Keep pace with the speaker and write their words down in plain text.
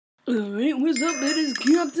Alright, what's up? It is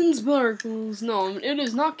Captain Sparkles. No, it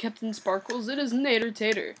is not Captain Sparkles. It is Nader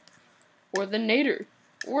Tater. Or the Nader.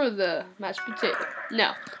 Or the mashed potato.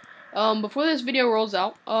 Now, before this video rolls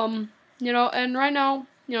out, and right now,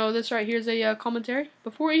 this right here is a commentary.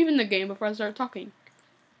 Before even the game, before I start talking.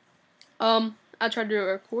 I tried to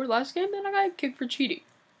record last game, and I got kicked for cheating.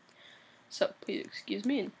 So, please excuse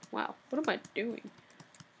me, and wow, what am I doing?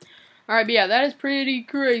 Alright, but yeah, that is pretty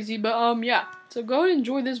crazy, but yeah. So go and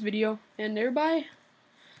enjoy this video, and everybody,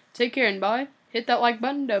 take care and bye. Hit that like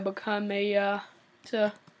button to become a,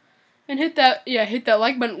 hit that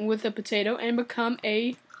like button with a potato and become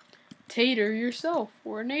a tater yourself,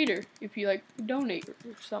 or a nader, if you like donate or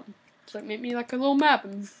something. So make me like a little map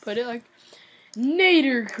and put it like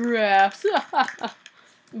Nader Crafts.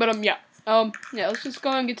 But yeah, let's just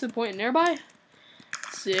go and get to the point, and everybody,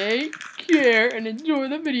 take care and enjoy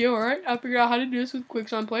the video. Alright, I'll figure out how to do this with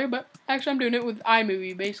QuickTime Player, but actually I'm doing it with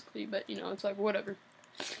iMovie basically, but it's like whatever.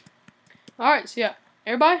 Alright, so yeah,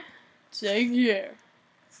 everybody, take care.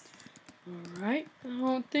 Alright, I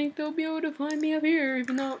don't think they'll be able to find me up here,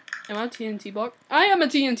 even though, am I a TNT block? I am a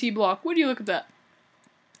TNT block. What do you look at that?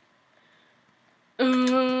 I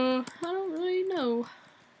don't really know.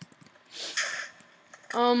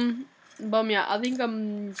 Yeah, I think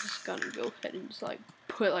I'm just gonna go ahead and just like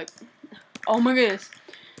put like, oh my goodness,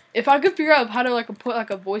 if I could figure out how to like put like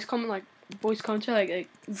a voice comment like before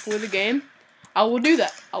the game, I will do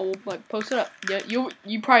that. I will like post it up. Yeah,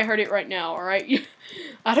 you probably heard it right now. All right,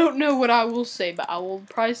 I don't know what I will say, but I will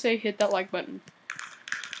probably say hit that like button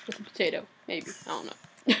with a potato, maybe. I don't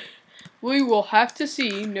know. We will have to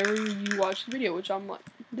see whenever you watch the video, which I'm like,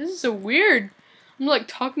 this is so weird. I'm like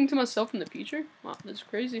talking to myself in the future. Wow, that's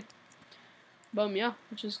crazy. Yeah,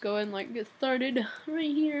 let's just go ahead and like get started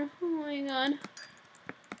right here. Oh my god.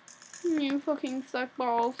 You fucking suck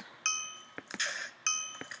balls.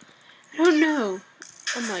 I don't know.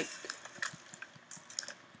 I'm like,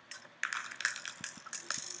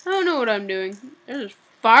 I don't know what I'm doing. They're just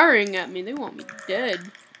firing at me. They want me dead.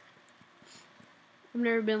 I've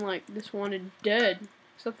never been like this wanted dead.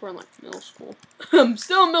 Except for in like middle school. I'm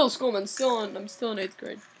still in middle school, man. I'm still in 8th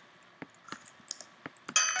grade.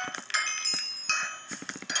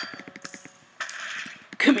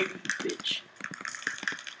 Come here, you bitch.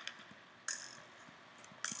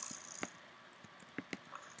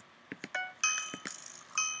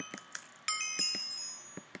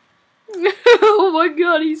 Oh my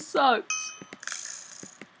god, he sucks.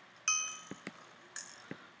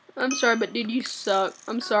 I'm sorry, but dude, you suck.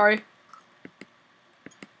 I'm sorry.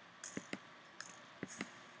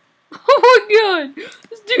 Oh my god,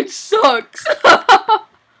 this dude sucks.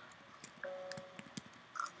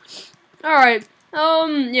 Alright,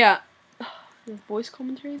 yeah. The voice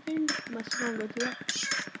commentary thing? Am I still gonna go through that?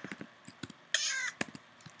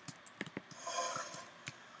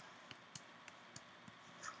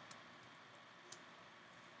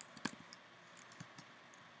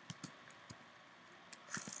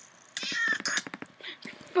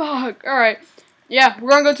 Fuck. Alright. Yeah, we're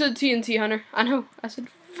gonna go to the TNT Hunter. I know. I said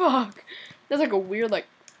fuck. That's like a weird, like,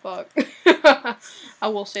 fuck. I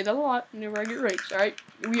will say that a lot whenever I get raged, alright?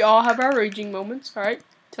 We all have our raging moments, alright?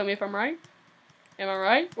 Tell me if I'm right. Am I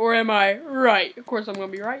right? Or am I right? Of course I'm gonna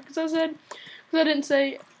be right, because I didn't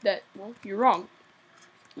say that, well, you're wrong.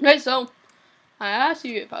 Okay, so, I asked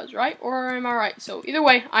you if I was right, or am I right? So, either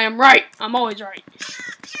way, I am right. I'm always right.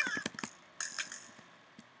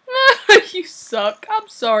 You suck. I'm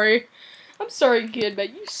sorry. I'm sorry, kid,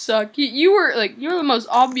 but you suck. You were, like, you're the most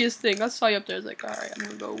obvious thing. I saw you up there. I was like, alright, I'm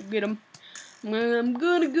gonna go get him. I'm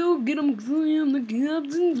gonna go get him because I am the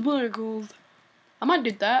Captain Sparkles. I might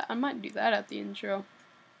do that. I might do that at the intro.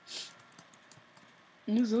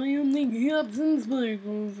 Because I am the Captain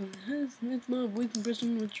Sparkles. That's my voice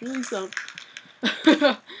impression, which really sucks.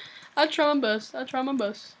 I try my best.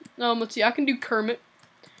 Let's see. I can do Kermit.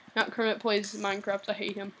 Not Kermit plays Minecraft. I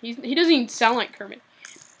hate him. He doesn't even sound like Kermit.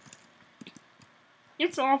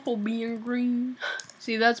 It's awful being green.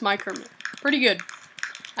 See, that's my Kermit. Pretty good.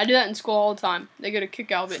 I do that in school all the time. They get a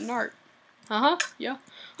kick out of it in art. Yeah.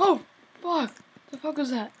 Oh, fuck. The fuck was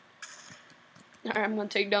that? Alright, I'm gonna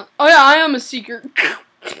take down. Oh, yeah, I am a seeker.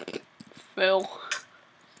 Fail.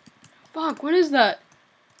 Fuck, what is that?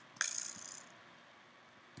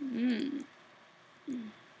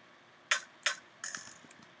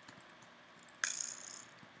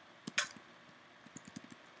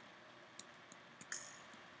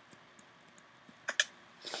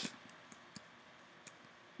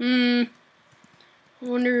 I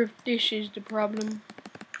wonder if this is the problem.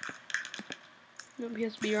 Nope, he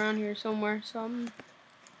has to be around here somewhere, so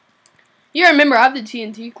Yeah, remember, I have the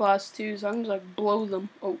TNT class too, so I can just like blow them.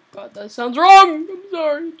 Oh god, that sounds wrong!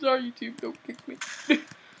 I'm sorry, YouTube. Don't kick me.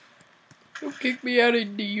 Don't kick me out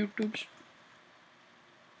of the YouTubes.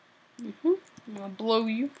 I'm gonna blow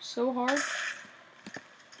you so hard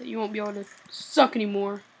that you won't be able to suck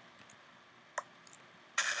anymore.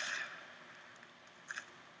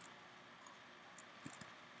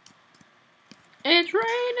 It's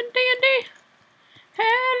raining D&D.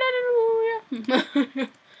 Hallelujah.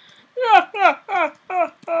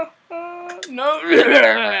 No.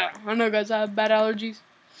 I know, guys, I have bad allergies.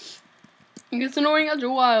 It gets annoying after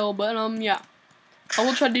a while, but yeah. I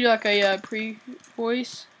will try to do like a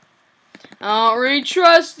pre-voice. I don't really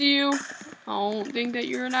trust you. I don't think that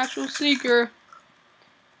you're an actual seeker.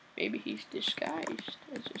 Maybe he's disguised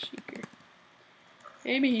as a seeker.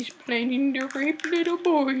 Maybe he's planning to rape little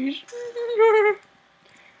boys.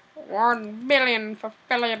 1 billion for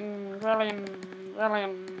billion dollars.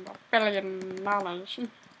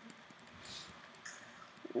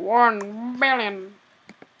 1 billion.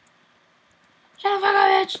 Shut the fuck up,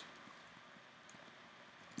 bitch!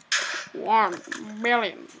 $1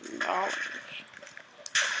 billion.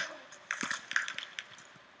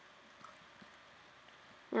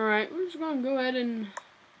 Alright, we're just gonna go ahead and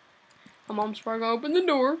my mom's probably gonna open the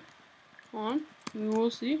door. Hold on, we will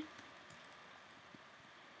see.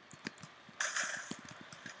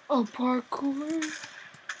 Oh, parkour.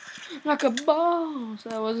 Like a boss.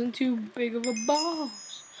 That wasn't too big of a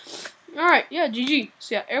boss. Alright, yeah, GG.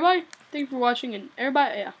 So yeah, everybody, thank you for watching, and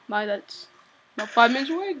everybody, yeah, bye, that's about 5 minutes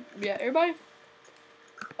away. Yeah, everybody.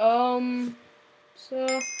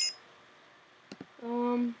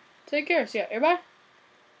 Take care. So yeah, everybody,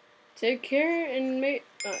 take care and make.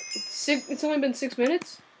 It's only been 6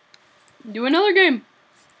 minutes. Do another game.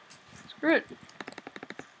 Screw it.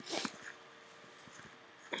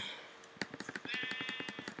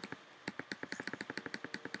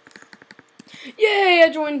 Yay! I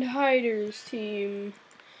joined Hider's team.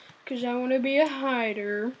 Cause I wanna be a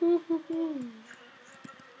hider.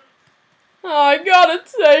 I gotta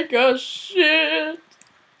take a shit.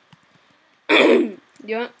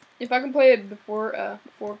 Yeah, if I can play it before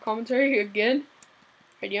commentary again,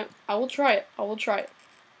 yeah, I will try it. I will try it.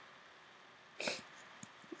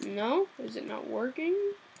 No, is it not working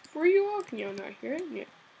for you all? Can you not hear it? Yeah.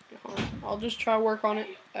 I'll just try to work on it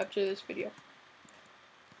after this video.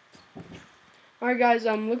 Alright, guys.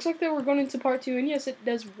 Looks like that we're going into part 2, and yes, it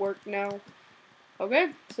does work now.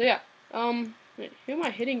 Okay, so yeah. Who am I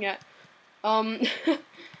hitting at? I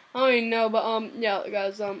don't even know, but yeah,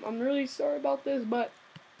 guys. I'm really sorry about this, but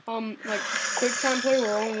like QuickTime Player will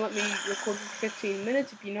only let me record for 15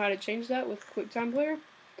 minutes. If you know how to change that with QuickTime Player,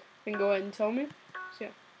 then go ahead and tell me. So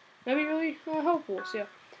yeah, that'd be really helpful. So yeah,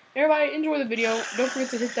 everybody enjoy the video. Don't forget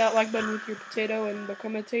to hit that like button with your potato and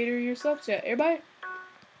become a tater yourself. So yeah, everybody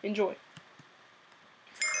enjoy.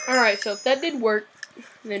 Alright, so if that did work,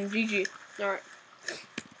 then GG. Alright.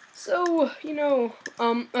 So, you know,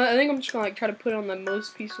 I think I'm just gonna like try to put on the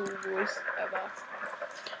most peaceful voice ever.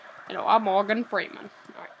 You know, I'm Morgan Freeman.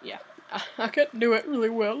 Alright, yeah. I can't do it really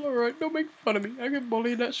well, alright? Don't make fun of me. I get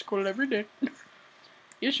bullied at school every day.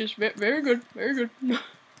 It's just very good, very good. No.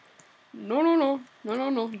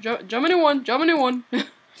 Germany won, Germany won.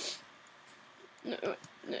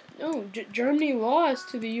 No, Germany lost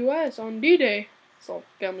to the US on D-Day. It's all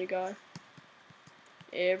Family Guy.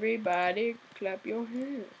 Everybody clap your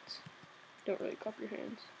hands. Don't really clap your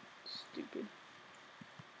hands. Stupid.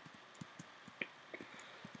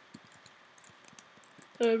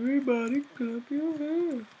 Everybody clap your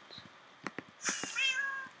hands.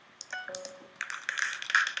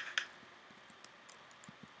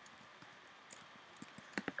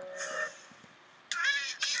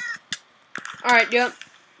 Alright, yep.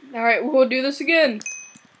 Alright, we'll do this again.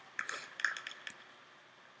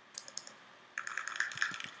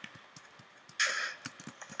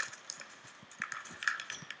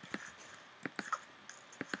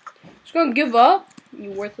 Just gonna give up,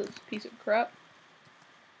 you worthless piece of crap.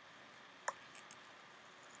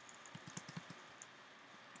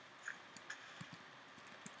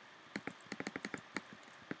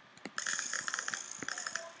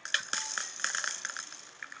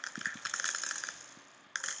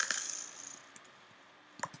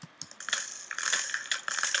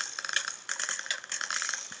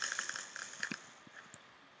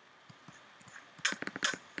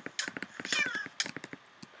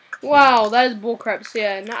 Wow, that is bullcrap. So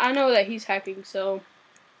yeah, I know that he's hacking, so.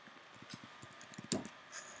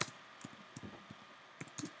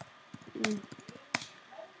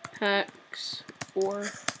 Hacks or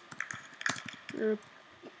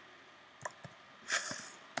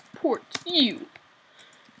report you.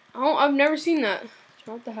 Oh, I've never seen that.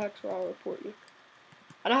 Turn off the hacks or I'll report you.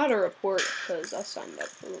 I know how to report because I signed up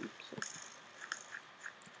for them. So.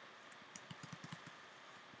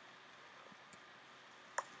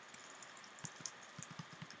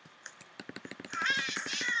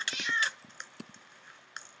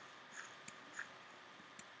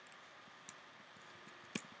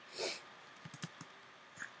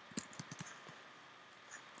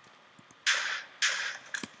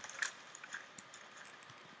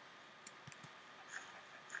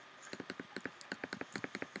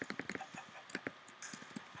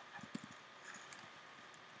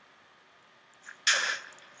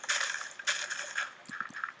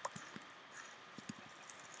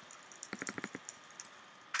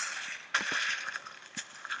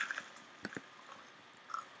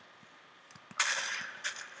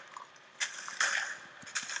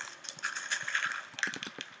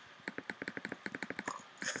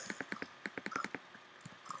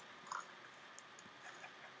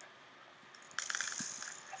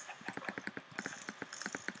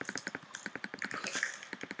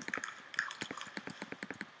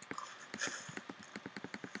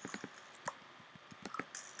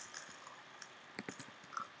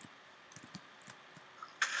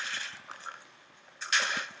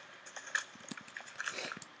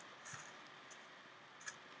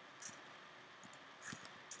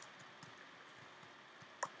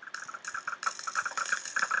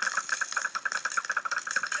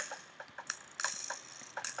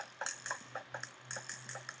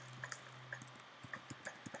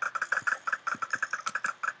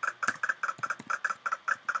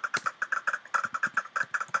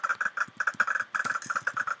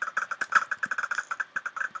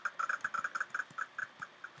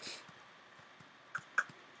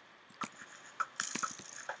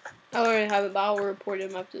 I already have it, but I'll report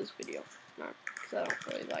him after this video. Not because I don't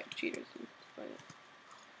really like cheaters and stuff like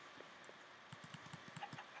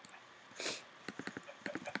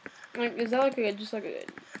that. Like, is that like just like a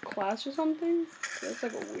class or something? That's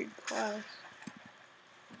like a weird class.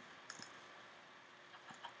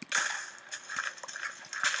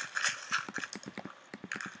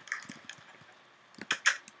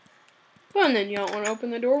 Come on then, you don't want to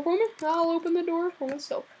open the door for me? I'll open the door for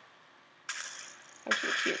myself.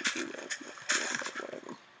 Actually, TNT won't.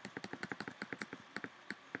 Whatever.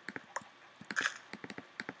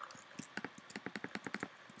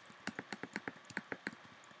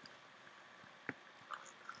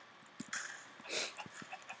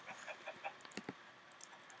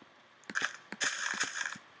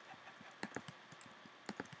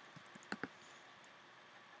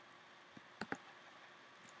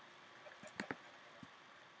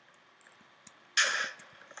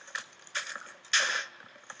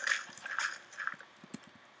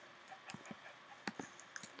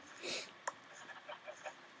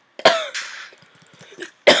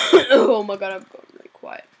 Oh my god, I'm going really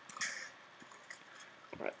quiet.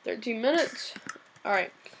 Alright, 13 minutes.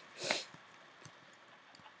 Alright.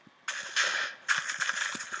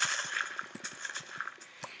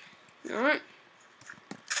 Alright.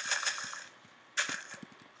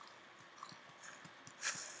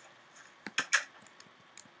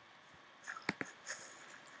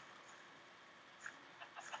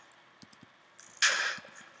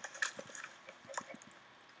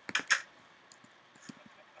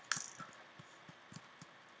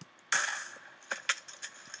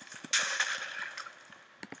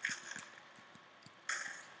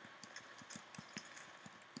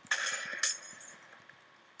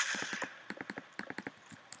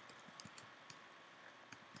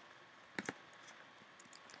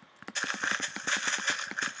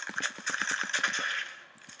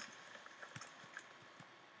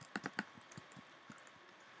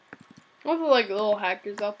 All the like little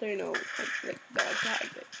hackers out there, you know, like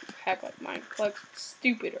hack like Minecraft. It's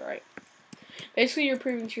stupid, alright? Basically, you're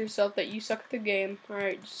proving to yourself that you suck at the game,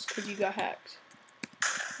 alright, just because you got hacked.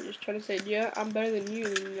 You're just trying to say, yeah, I'm better than you,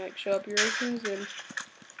 and like show up your ratings,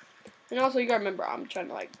 and also you gotta remember, I'm trying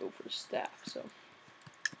to like go for staff, so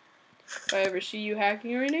if I ever see you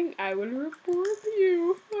hacking or anything, I will report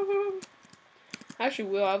you. I actually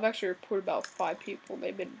will. I've actually reported about 5 people, and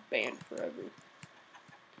they've been banned forever.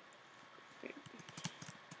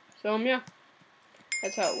 So yeah,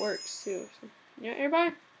 that's how it works too. So, yeah,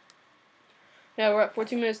 everybody. Yeah, we're at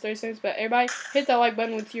 14 minutes 30 seconds, but everybody hit that like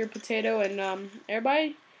button with your potato, and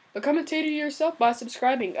everybody become a potato yourself by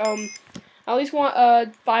subscribing. I at least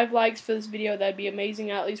want 5 likes for this video. That'd be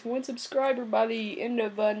amazing. At least 1 subscriber by the end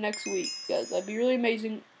of next week, guys. That'd be really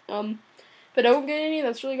amazing. If I don't get any,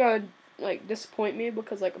 that's really gonna like disappoint me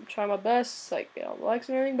because like I'm trying my best, like get all the likes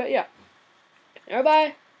and everything. But yeah,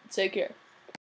 everybody, take care.